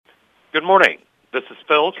Good morning. This is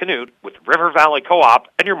Phil Canute with River Valley Co-op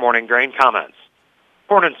and your morning grain comments.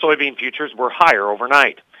 Corn and soybean futures were higher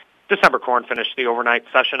overnight. December corn finished the overnight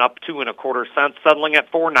session up 2.25 cents, settling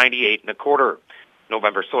at $4.9825.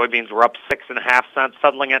 November soybeans were up 6.5 cents,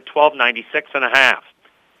 settling at $12.96.5.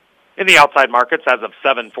 In the outside markets, as of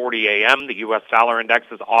 7:40 a.m., the U.S. dollar index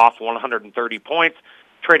is off 130 points,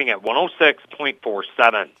 trading at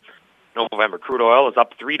 106.47. November crude oil is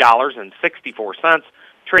up $3.64,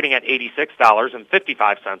 trading at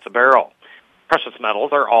 $86.55 a barrel. Precious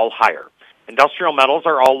metals are all higher. Industrial metals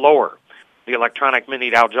are all lower. The electronic mini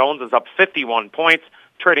Dow Jones is up 51 points,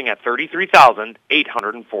 trading at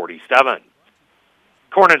 33,847.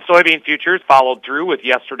 Corn and soybean futures followed through with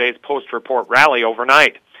yesterday's post-report rally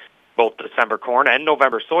overnight. Both December corn and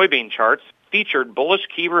November soybean charts featured bullish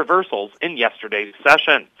key reversals in yesterday's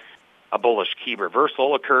session. A bullish key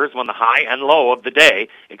reversal occurs when the high and low of the day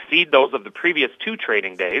exceed those of the previous two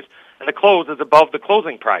trading days, and the close is above the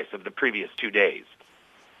closing price of the previous 2 days.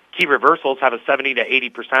 Key reversals have a 70 to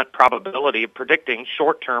 80% probability of predicting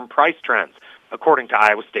short-term price trends, according to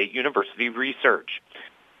Iowa State University research.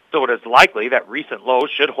 So it is likely that recent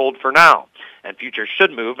lows should hold for now, and futures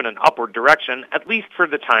should move in an upward direction, at least for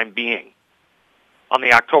the time being. On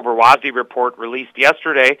the October WASDE report released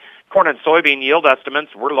yesterday, corn and soybean yield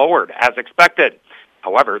estimates were lowered as expected.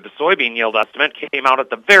 However, the soybean yield estimate came out at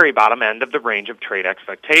the very bottom end of the range of trade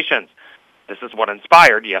expectations. This is what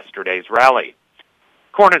inspired yesterday's rally.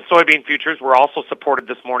 Corn and soybean futures were also supported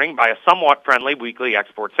this morning by a somewhat friendly weekly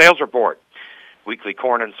export sales report. Weekly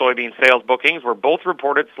corn and soybean sales bookings were both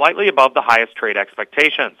reported slightly above the highest trade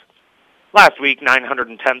expectations. Last week,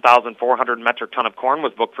 910,400 metric ton of corn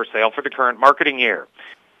was booked for sale for the current marketing year.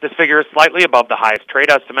 This figure is slightly above the highest trade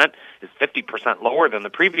estimate, is 50% lower than the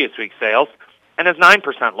previous week's sales, and is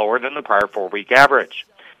 9% lower than the prior 4-week average.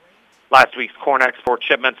 Last week's corn export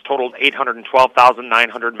shipments totaled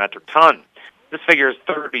 812,900 metric ton. This figure is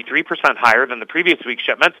 33% higher than the previous week's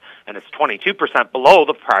shipments, and is 22% below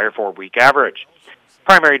the prior 4-week average.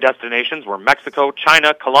 Primary destinations were Mexico,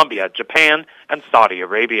 China, Colombia, Japan, and Saudi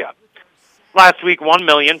Arabia. Last week,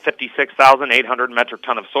 1,056,800 metric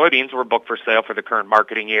ton of soybeans were booked for sale for the current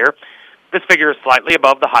marketing year. This figure is slightly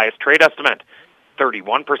above the highest trade estimate,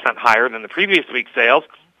 31% higher than the previous week's sales,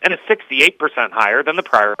 and is 68% higher than the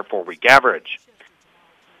prior 4-week average.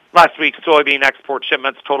 Last week's soybean export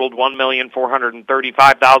shipments totaled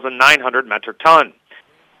 1,435,900 metric ton.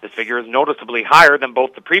 This figure is noticeably higher than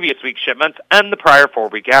both the previous week's shipments and the prior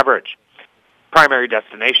 4-week average. Primary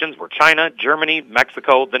destinations were China, Germany,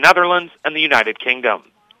 Mexico, the Netherlands, and the United Kingdom.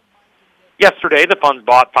 Yesterday, the funds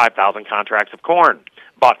bought 5,000 contracts of corn,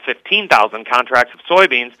 bought 15,000 contracts of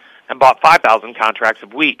soybeans, and bought 5,000 contracts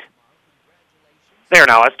of wheat. They are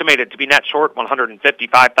now estimated to be net short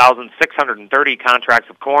 155,630 contracts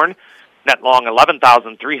of corn, net long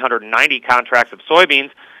 11,390 contracts of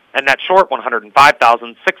soybeans, and net short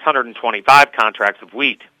 105,625 contracts of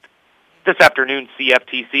wheat. This afternoon's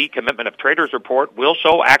CFTC Commitment of Traders report will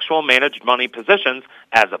show actual managed money positions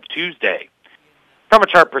as of Tuesday. From a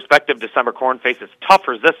chart perspective, December corn faces tough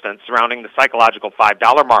resistance surrounding the psychological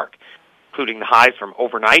 $5 mark, including the highs from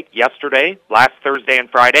overnight, yesterday, last Thursday and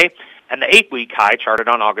Friday, and the 8-week high charted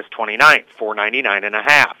on August 29th,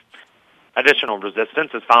 $499.5. Additional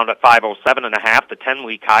resistance is found at $507.5, the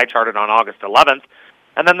 10-week high charted on August 11th,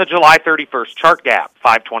 and then the July 31st chart gap,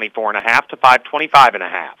 $524.5 to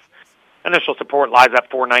 $525.5. Initial support lies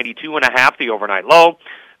at $492.5, the overnight low,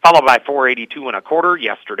 followed by $482.25,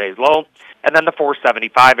 yesterday's low, and then the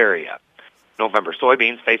 $475 area. November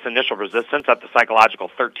soybeans face initial resistance at the psychological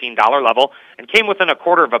 $13 level and came within a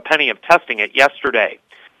quarter of a penny of testing it yesterday.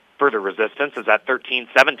 Further resistance is at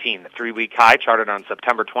 $13.17, the 3-week high charted on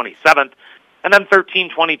September 27th, and then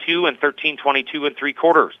 $13.22 and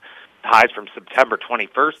 $13.22 the highs from September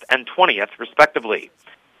 21st and 20th, respectively.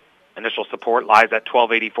 Initial support lies at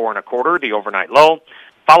 $12.84.25, the overnight low,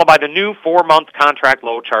 followed by the new 4-month contract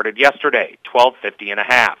low charted yesterday,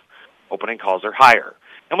 $12.50.5. Opening calls are higher.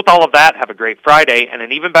 And with all of that, have a great Friday and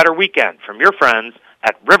an even better weekend from your friends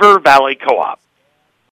at River Valley Co-op.